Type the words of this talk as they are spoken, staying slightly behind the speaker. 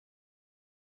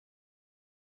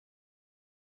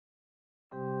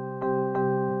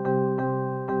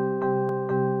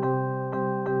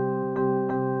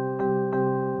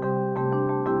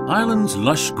Ireland's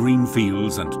lush green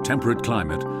fields and temperate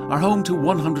climate are home to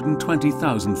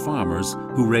 120,000 farmers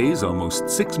who raise almost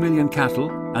 6 million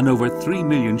cattle and over 3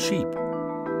 million sheep.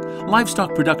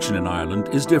 Livestock production in Ireland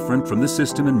is different from the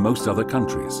system in most other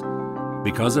countries.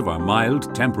 Because of our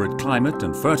mild, temperate climate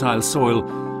and fertile soil,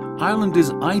 Ireland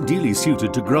is ideally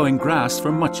suited to growing grass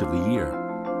for much of the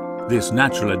year. This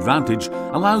natural advantage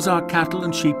allows our cattle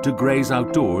and sheep to graze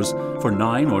outdoors for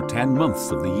 9 or 10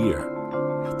 months of the year.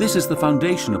 This is the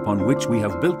foundation upon which we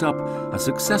have built up a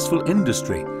successful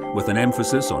industry with an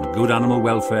emphasis on good animal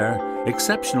welfare,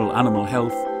 exceptional animal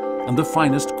health, and the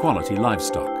finest quality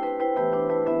livestock.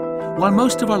 While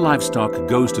most of our livestock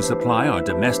goes to supply our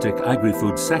domestic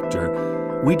agri-food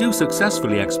sector, we do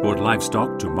successfully export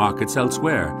livestock to markets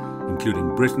elsewhere,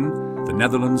 including Britain, the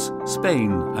Netherlands,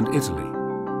 Spain, and Italy.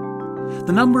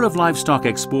 The number of livestock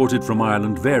exported from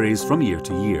Ireland varies from year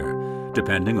to year,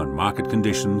 depending on market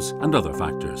conditions and other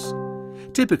factors.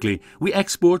 Typically, we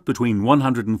export between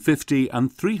 150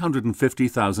 and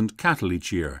 350,000 cattle each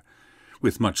year,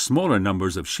 with much smaller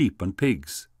numbers of sheep and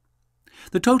pigs.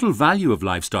 The total value of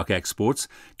livestock exports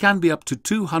can be up to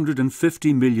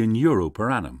 €250 million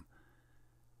per annum.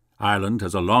 Ireland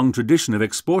has a long tradition of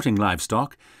exporting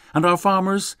livestock, and our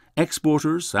farmers,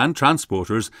 exporters and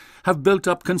transporters have built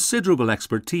up considerable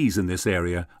expertise in this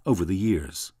area over the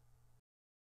years.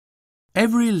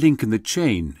 Every link in the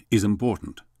chain is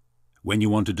important. When you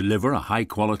want to deliver a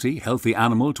high-quality, healthy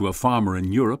animal to a farmer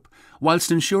in Europe,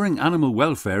 whilst ensuring animal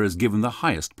welfare is given the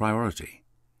highest priority.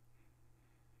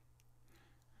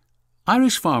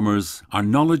 Irish farmers are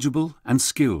knowledgeable and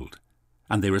skilled,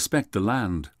 and they respect the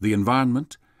land, the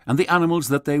environment, and the animals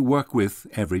that they work with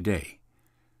every day.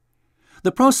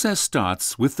 The process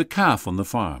starts with the calf on the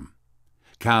farm.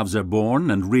 Calves are born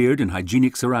and reared in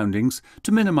hygienic surroundings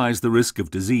to minimise the risk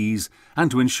of disease and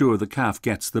to ensure the calf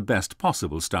gets the best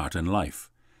possible start in life.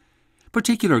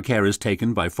 Particular care is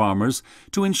taken by farmers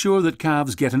to ensure that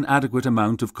calves get an adequate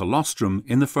amount of colostrum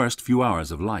in the first few hours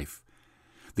of life.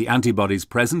 The antibodies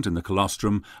present in the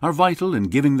colostrum are vital in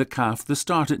giving the calf the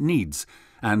start it needs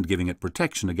and giving it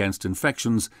protection against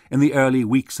infections in the early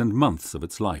weeks and months of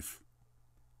its life.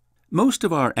 Most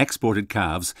of our exported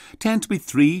calves tend to be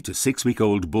 3 to 6 week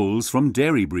old bulls from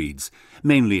dairy breeds,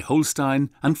 mainly Holstein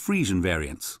and Friesian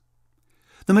variants.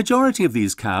 The majority of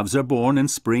these calves are born in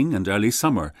spring and early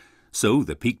summer, so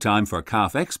the peak time for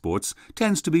calf exports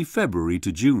tends to be February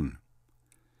to June.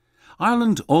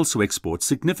 Ireland also exports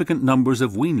significant numbers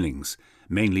of weanlings,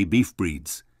 mainly beef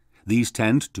breeds. These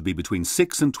tend to be between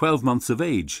 6 and 12 months of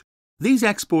age. These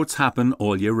exports happen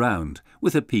all year round,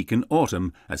 with a peak in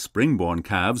autumn as spring-born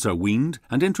calves are weaned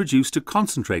and introduced to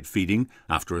concentrate feeding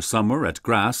after a summer at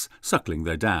grass suckling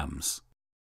their dams.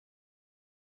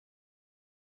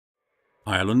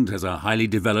 Ireland has a highly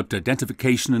developed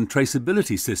identification and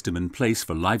traceability system in place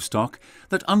for livestock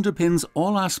that underpins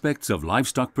all aspects of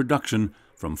livestock production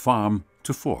from farm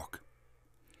to fork.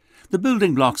 The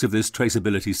building blocks of this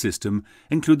traceability system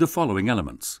include the following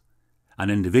elements: an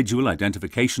individual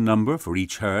identification number for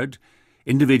each herd,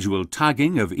 individual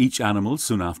tagging of each animal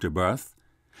soon after birth,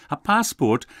 a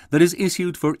passport that is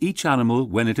issued for each animal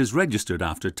when it is registered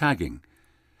after tagging,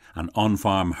 an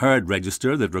on-farm herd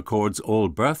register that records all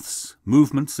births,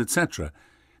 movements, etc.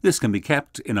 This can be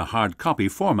kept in a hard copy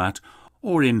format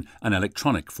or in an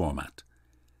electronic format.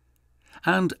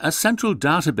 And a central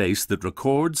database that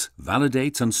records,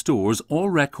 validates and stores all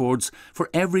records for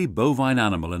every bovine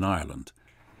animal in Ireland.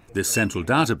 This central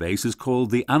database is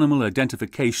called the Animal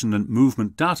Identification and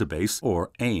Movement Database, or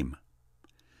AIM.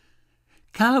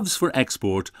 Calves for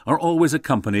export are always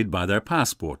accompanied by their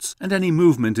passports, and any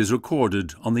movement is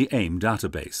recorded on the AIM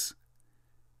database.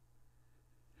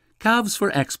 Calves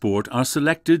for export are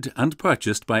selected and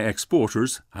purchased by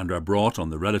exporters and are brought on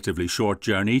the relatively short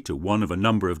journey to one of a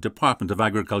number of Department of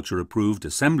Agriculture approved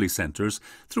assembly centres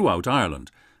throughout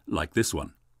Ireland, like this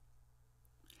one.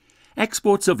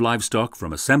 Exports of livestock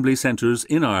from assembly centres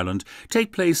in Ireland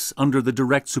take place under the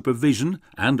direct supervision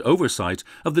and oversight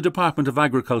of the Department of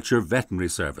Agriculture Veterinary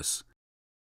Service.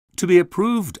 To be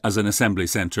approved as an assembly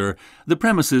centre, the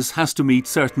premises has to meet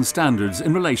certain standards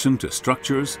in relation to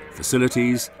structures,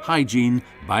 facilities, hygiene,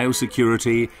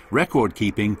 biosecurity, record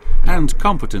keeping and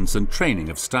competence and training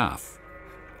of staff.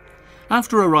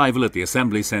 After arrival at the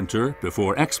assembly centre,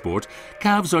 before export,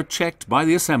 calves are checked by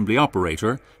the assembly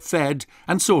operator, fed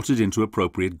and sorted into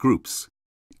appropriate groups.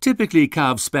 Typically,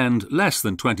 calves spend less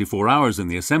than 24 hours in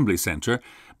the assembly centre,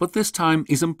 but this time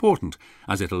is important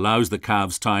as it allows the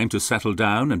calves time to settle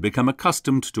down and become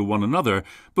accustomed to one another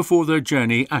before their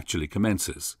journey actually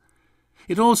commences.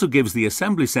 It also gives the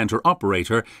assembly centre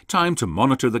operator time to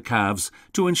monitor the calves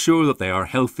to ensure that they are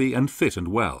healthy and fit and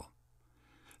well.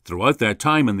 Throughout their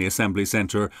time in the assembly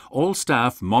centre, all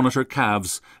staff monitor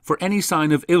calves for any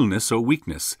sign of illness or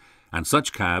weakness, and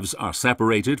such calves are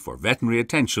separated for veterinary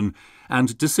attention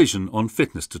and decision on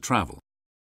fitness to travel.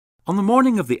 On the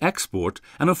morning of the export,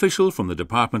 an official from the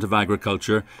Department of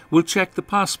Agriculture will check the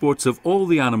passports of all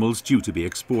the animals due to be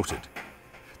exported.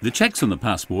 The checks on the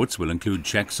passports will include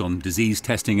checks on disease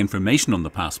testing information on the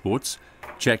passports,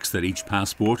 checks that each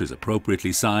passport is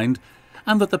appropriately signed,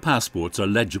 and that the passports are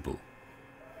legible.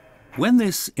 When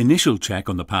this initial check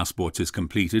on the passports is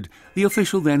completed, the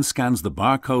official then scans the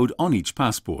barcode on each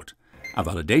passport. A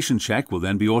validation check will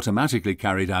then be automatically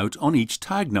carried out on each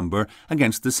tag number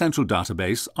against the central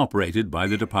database operated by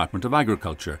the Department of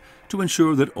Agriculture to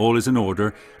ensure that all is in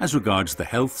order as regards the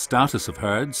health status of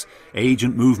herds, age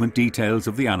and movement details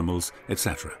of the animals,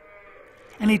 etc.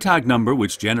 Any tag number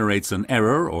which generates an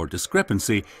error or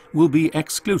discrepancy will be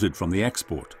excluded from the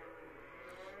export.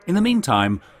 In the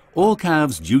meantime, all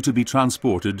calves due to be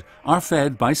transported are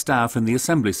fed by staff in the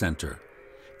assembly centre.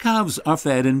 Calves are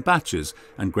fed in batches,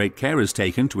 and great care is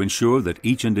taken to ensure that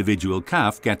each individual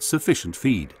calf gets sufficient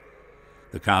feed.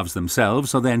 The calves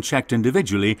themselves are then checked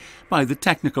individually by the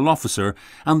technical officer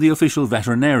and the official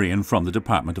veterinarian from the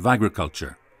Department of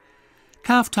Agriculture.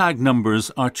 Calf tag numbers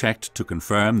are checked to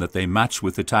confirm that they match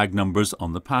with the tag numbers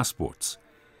on the passports.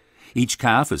 Each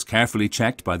calf is carefully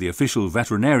checked by the official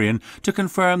veterinarian to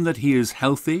confirm that he is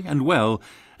healthy and well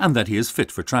and that he is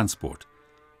fit for transport.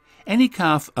 Any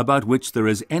calf about which there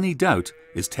is any doubt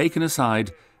is taken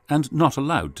aside and not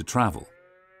allowed to travel.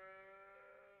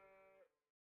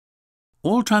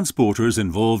 All transporters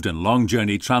involved in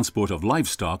long-journey transport of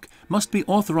livestock must be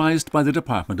authorised by the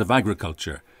Department of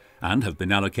Agriculture and have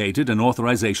been allocated an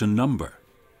authorisation number.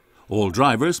 All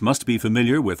drivers must be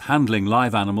familiar with handling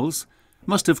live animals,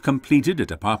 must have completed a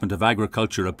Department of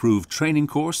Agriculture approved training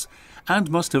course,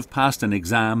 and must have passed an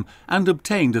exam and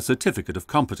obtained a certificate of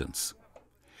competence.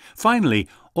 Finally,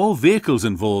 all vehicles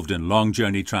involved in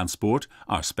long-journey transport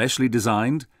are specially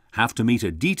designed, have to meet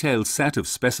a detailed set of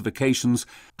specifications,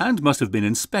 and must have been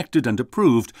inspected and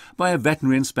approved by a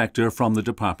veterinary inspector from the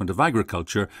Department of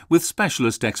Agriculture with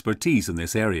specialist expertise in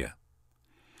this area.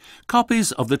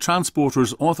 Copies of the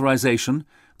transporter's authorisation,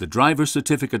 the driver's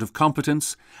certificate of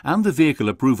competence, and the vehicle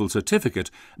approval certificate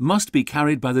must be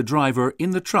carried by the driver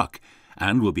in the truck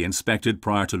and will be inspected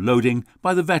prior to loading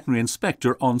by the veterinary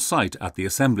inspector on site at the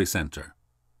assembly centre.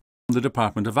 The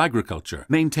Department of Agriculture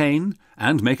maintain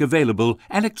and make available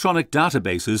electronic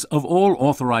databases of all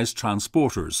authorised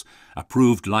transporters,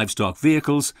 approved livestock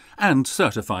vehicles and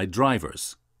certified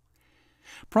drivers.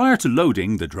 Prior to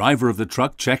loading, the driver of the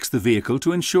truck checks the vehicle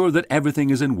to ensure that everything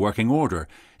is in working order,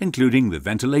 including the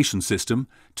ventilation system,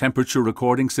 temperature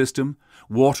recording system,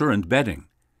 water and bedding.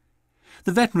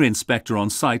 The veterinary inspector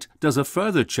on site does a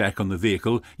further check on the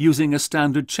vehicle using a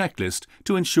standard checklist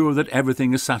to ensure that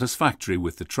everything is satisfactory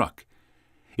with the truck.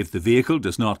 If the vehicle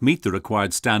does not meet the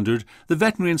required standard, the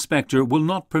veterinary inspector will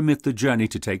not permit the journey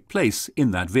to take place in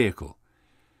that vehicle.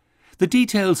 The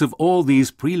details of all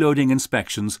these preloading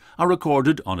inspections are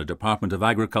recorded on a Department of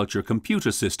Agriculture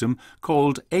computer system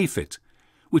called AFIT,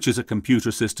 which is a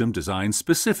computer system designed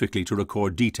specifically to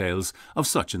record details of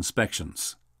such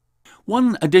inspections.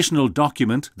 One additional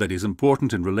document that is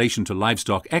important in relation to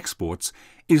livestock exports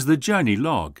is the journey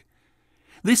log.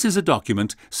 This is a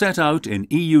document set out in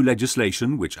EU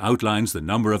legislation which outlines the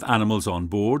number of animals on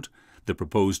board, the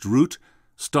proposed route,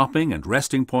 stopping and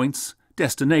resting points,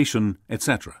 destination,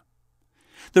 etc.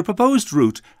 The proposed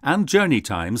route and journey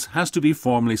times has to be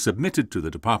formally submitted to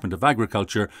the Department of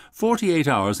Agriculture 48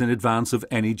 hours in advance of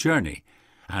any journey,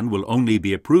 and will only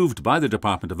be approved by the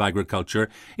Department of Agriculture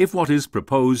if what is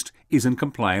proposed is in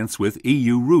compliance with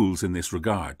EU rules in this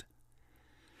regard.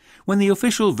 When the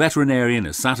official veterinarian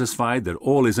is satisfied that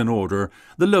all is in order,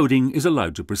 the loading is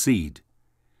allowed to proceed.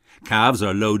 Calves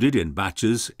are loaded in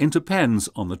batches into pens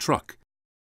on the truck.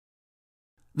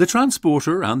 The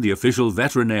transporter and the official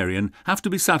veterinarian have to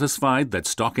be satisfied that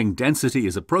stocking density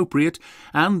is appropriate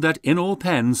and that in all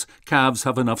pens calves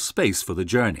have enough space for the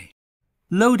journey.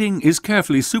 Loading is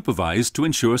carefully supervised to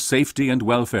ensure safety and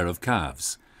welfare of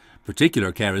calves.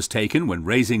 Particular care is taken when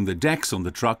raising the decks on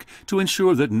the truck to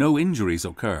ensure that no injuries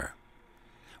occur.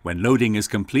 When loading is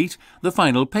complete, the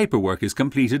final paperwork is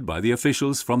completed by the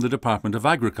officials from the Department of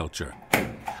Agriculture.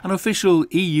 An official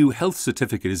EU health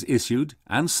certificate is issued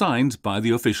and signed by the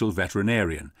official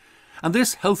veterinarian, and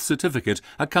this health certificate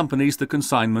accompanies the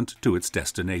consignment to its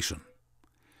destination.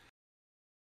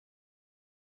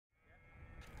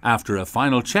 After a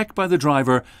final check by the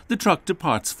driver, the truck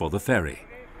departs for the ferry.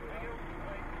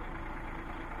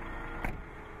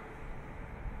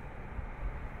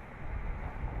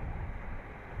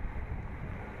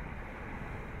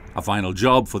 A final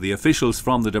job for the officials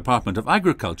from the Department of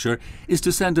Agriculture is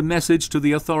to send a message to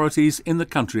the authorities in the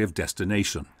country of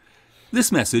destination.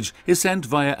 This message is sent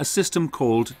via a system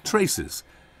called Traces,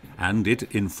 and it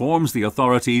informs the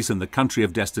authorities in the country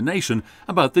of destination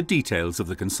about the details of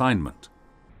the consignment.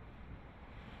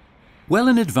 Well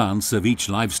in advance of each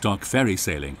livestock ferry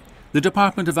sailing, the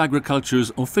Department of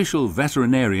Agriculture's official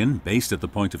veterinarian based at the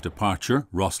point of departure,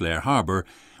 Rosslare Harbour,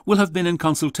 will have been in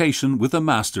consultation with the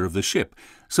master of the ship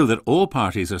so that all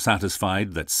parties are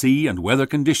satisfied that sea and weather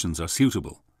conditions are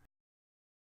suitable.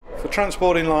 For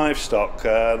transporting livestock,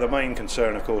 the main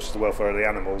concern of course is the welfare of the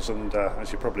animals, and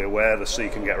as you're probably aware, the sea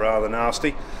can get rather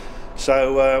nasty.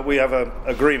 So we have an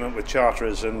agreement with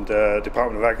charterers and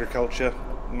Department of Agriculture,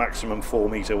 maximum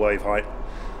 4-metre wave height,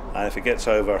 and if it gets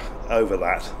over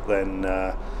that,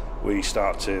 then we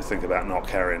start to think about not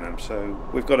carrying them. So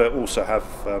we've got to also have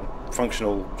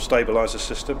functional stabiliser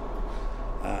system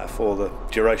for the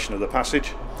duration of the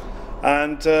passage.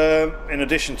 And in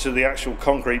addition to the actual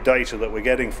concrete data that we're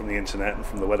getting from the internet and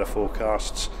from the weather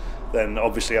forecasts, then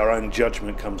obviously our own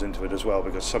judgment comes into it as well,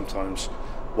 because sometimes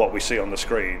what we see on the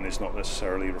screen is not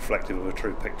necessarily reflective of a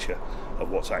true picture of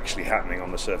what's actually happening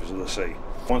on the surface of the sea.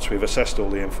 Once we've assessed all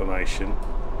the information,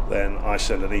 then I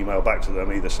send an email back to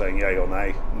them either saying yay or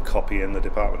nay and copy in the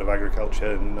Department of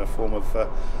Agriculture in the form of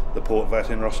the port vet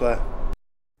in Rosslare.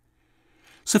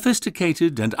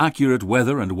 Sophisticated and accurate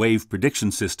weather and wave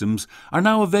prediction systems are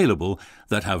now available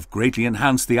that have greatly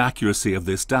enhanced the accuracy of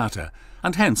this data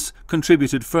and hence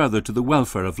contributed further to the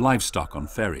welfare of livestock on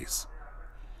ferries.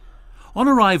 On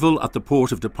arrival at the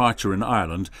port of departure in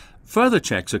Ireland, further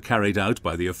checks are carried out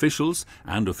by the officials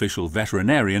and official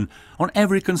veterinarian on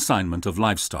every consignment of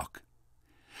livestock.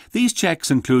 These checks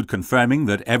include confirming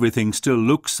that everything still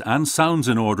looks and sounds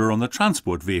in order on the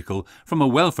transport vehicle from a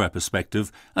welfare perspective,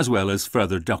 as well as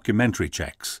further documentary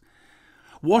checks.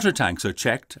 Water tanks are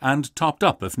checked and topped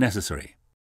up if necessary.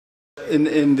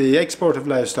 In the export of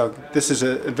livestock, this is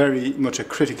very much a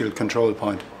critical control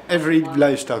point. Every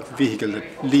livestock vehicle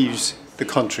that leaves the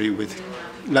country with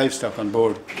livestock on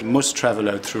board must travel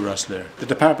out through Rosslare. The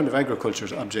Department of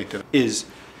Agriculture's objective is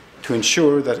to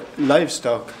ensure that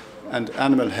livestock and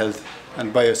animal health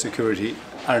and biosecurity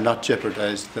are not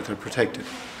jeopardised, that they're protected.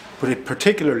 But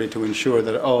particularly to ensure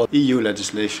that all EU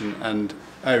legislation and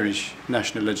Irish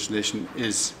national legislation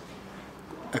is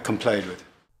complied with.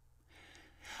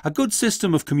 A good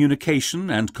system of communication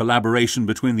and collaboration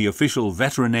between the official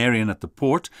veterinarian at the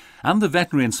port and the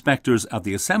veterinary inspectors at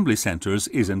the assembly centres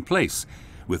is in place,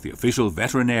 with the official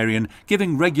veterinarian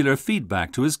giving regular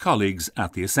feedback to his colleagues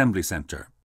at the assembly centre.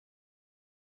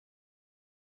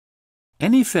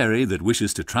 Any ferry that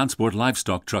wishes to transport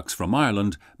livestock trucks from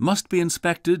Ireland must be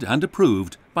inspected and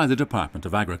approved by the Department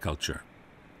of Agriculture.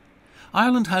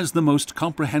 Ireland has the most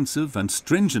comprehensive and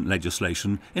stringent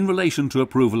legislation in relation to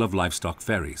approval of livestock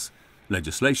ferries,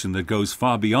 legislation that goes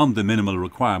far beyond the minimal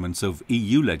requirements of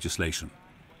EU legislation.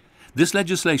 This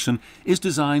legislation is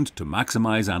designed to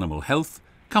maximise animal health,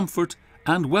 comfort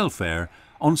and welfare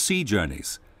on sea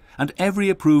journeys, and every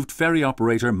approved ferry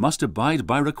operator must abide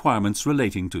by requirements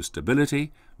relating to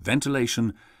stability,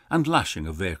 ventilation and lashing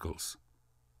of vehicles.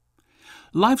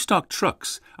 Livestock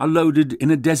trucks are loaded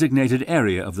in a designated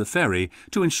area of the ferry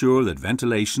to ensure that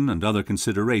ventilation and other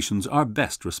considerations are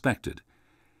best respected.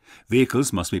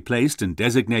 Vehicles must be placed in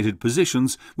designated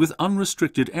positions with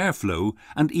unrestricted airflow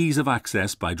and ease of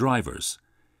access by drivers.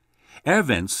 Air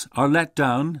vents are let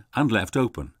down and left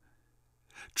open.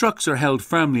 Trucks are held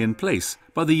firmly in place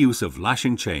by the use of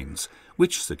lashing chains,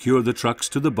 which secure the trucks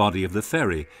to the body of the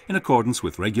ferry in accordance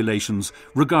with regulations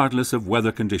regardless of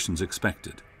weather conditions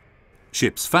expected.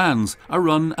 Ship's fans are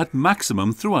run at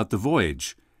maximum throughout the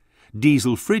voyage.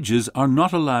 Diesel fridges are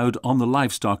not allowed on the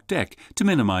livestock deck to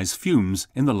minimise fumes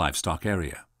in the livestock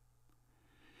area.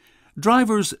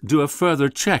 Drivers do a further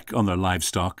check on their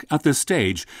livestock at this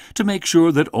stage to make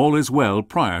sure that all is well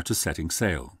prior to setting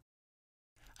sail.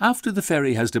 After the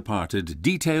ferry has departed,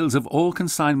 details of all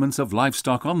consignments of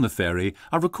livestock on the ferry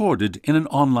are recorded in an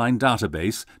online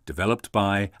database developed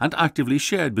by and actively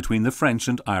shared between the French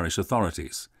and Irish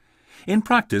authorities. In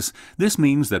practice, this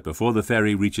means that before the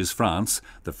ferry reaches France,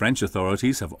 the French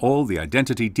authorities have all the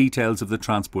identity details of the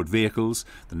transport vehicles,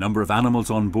 the number of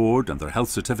animals on board and their health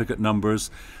certificate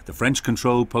numbers, the French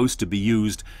control post to be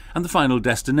used, and the final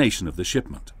destination of the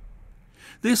shipment.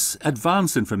 This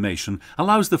advance information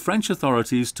allows the French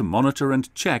authorities to monitor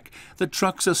and check that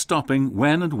trucks are stopping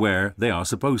when and where they are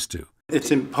supposed to.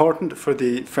 It's important for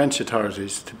the French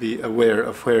authorities to be aware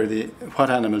of what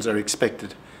animals are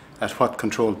expected at what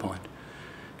control point.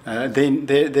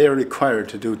 They are required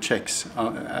to do checks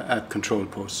at control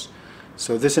posts.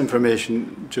 So this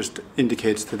information just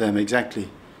indicates to them exactly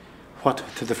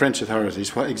to the French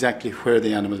authorities, exactly where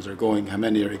the animals are going, how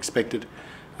many are expected,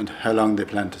 and how long they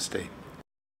plan to stay.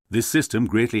 This system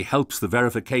greatly helps the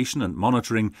verification and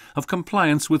monitoring of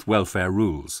compliance with welfare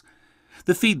rules.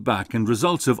 The feedback and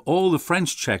results of all the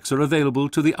French checks are available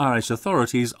to the Irish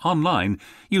authorities online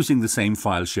using the same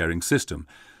file-sharing system,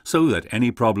 so that any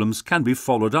problems can be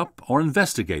followed up or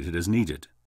investigated as needed.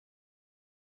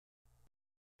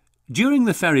 During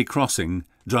the ferry crossing,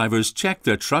 drivers check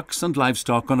their trucks and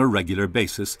livestock on a regular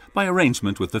basis by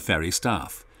arrangement with the ferry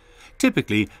staff.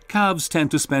 Typically, calves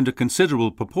tend to spend a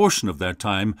considerable proportion of their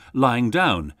time lying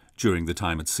down during the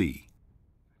time at sea.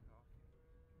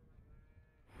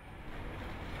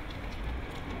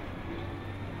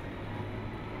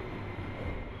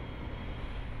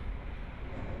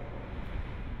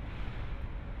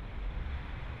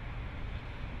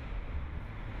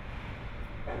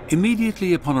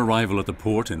 Immediately upon arrival at the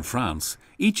port in France,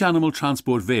 each animal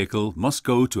transport vehicle must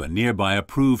go to a nearby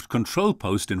approved control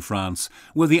post in France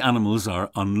where the animals are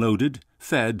unloaded,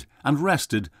 fed and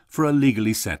rested for a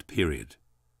legally set period.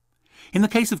 In the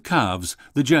case of calves,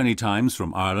 the journey times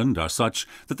from Ireland are such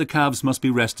that the calves must be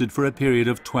rested for a period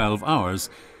of 12 hours.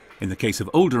 In the case of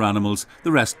older animals,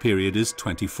 the rest period is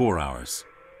 24 hours.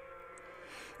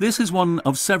 This is one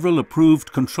of several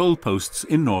approved control posts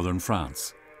in northern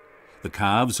France. The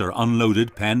calves are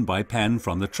unloaded pen by pen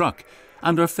from the truck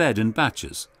and are fed in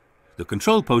batches. The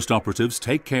control post operatives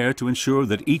take care to ensure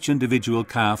that each individual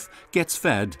calf gets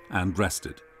fed and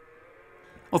rested.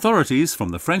 Authorities from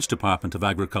the French Department of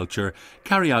Agriculture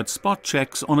carry out spot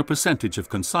checks on a percentage of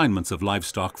consignments of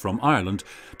livestock from Ireland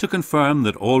to confirm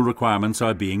that all requirements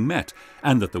are being met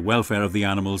and that the welfare of the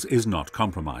animals is not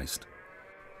compromised.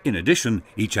 In addition,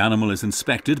 each animal is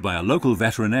inspected by a local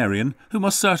veterinarian who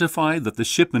must certify that the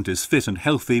shipment is fit and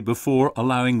healthy before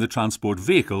allowing the transport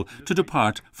vehicle to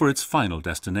depart for its final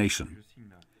destination.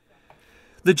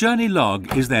 The journey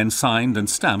log is then signed and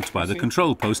stamped by the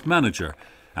control post manager,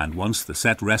 and once the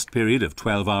set rest period of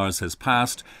 12 hours has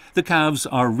passed, the calves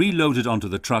are reloaded onto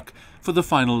the truck for the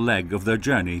final leg of their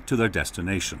journey to their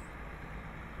destination.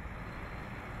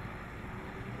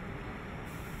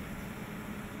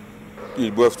 Ils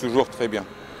boivent toujours très bien,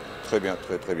 très bien.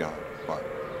 Ouais.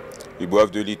 Ils boivent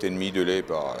 2,5 litres de lait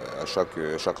à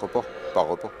chaque repas, par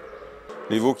repas.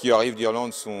 Les veaux qui arrivent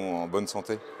d'Irlande sont en bonne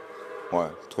santé, ouais,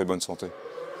 très bonne santé.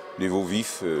 Les veaux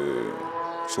vifs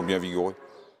sont bien vigoureux.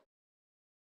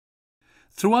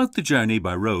 Throughout the journey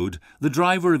by road, the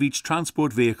driver of each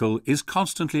transport vehicle is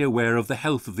constantly aware of the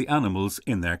health of the animals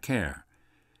in their care.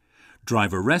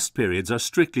 Driver rest periods are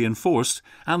strictly enforced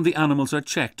and the animals are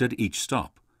checked at each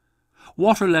stop.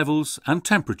 Water levels and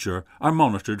temperature are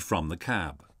monitored from the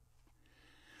cab.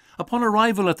 Upon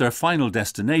arrival at their final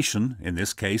destination, in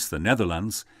this case the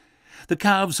Netherlands, the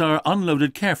calves are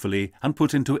unloaded carefully and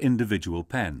put into individual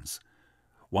pens.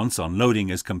 Once unloading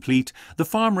is complete, the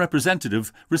farm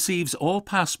representative receives all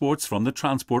passports from the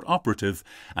transport operative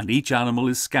and each animal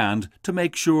is scanned to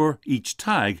make sure each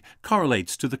tag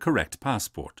correlates to the correct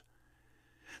passport.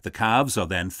 The calves are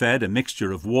then fed a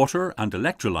mixture of water and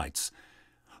electrolytes.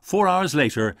 4 hours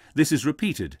later, this is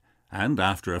repeated, and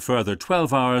after a further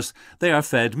 12 hours, they are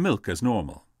fed milk as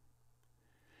normal.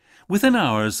 Within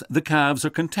hours, the calves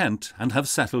are content and have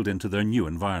settled into their new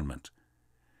environment.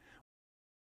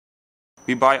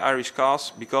 We buy Irish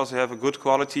calves because they have a good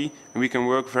quality and we can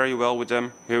work very well with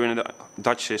them here in the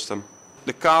Dutch system.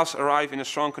 The calves arrive in a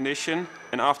strong condition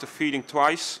and after feeding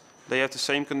twice, they have the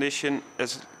same condition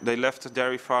as they left the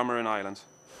dairy farmer in Ireland.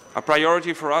 A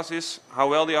priority for us is how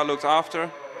well they are looked after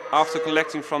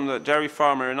collecting from the dairy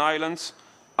farmer in Ireland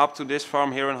up to this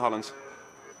farm here in Holland.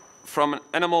 From an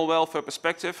animal welfare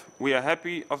perspective, we are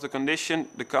happy of the condition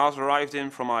the calves arrived in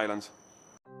from Ireland.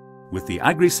 With the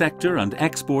agri-sector and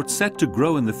exports set to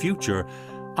grow in the future,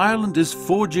 Ireland is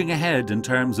forging ahead in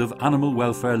terms of animal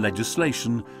welfare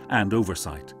legislation and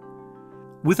oversight.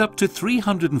 With up to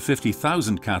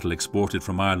 350,000 cattle exported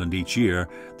from Ireland each year,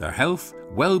 their health,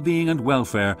 well-being and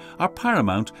welfare are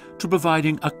paramount to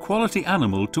providing a quality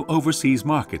animal to overseas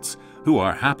markets who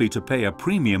are happy to pay a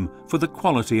premium for the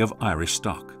quality of Irish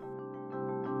stock.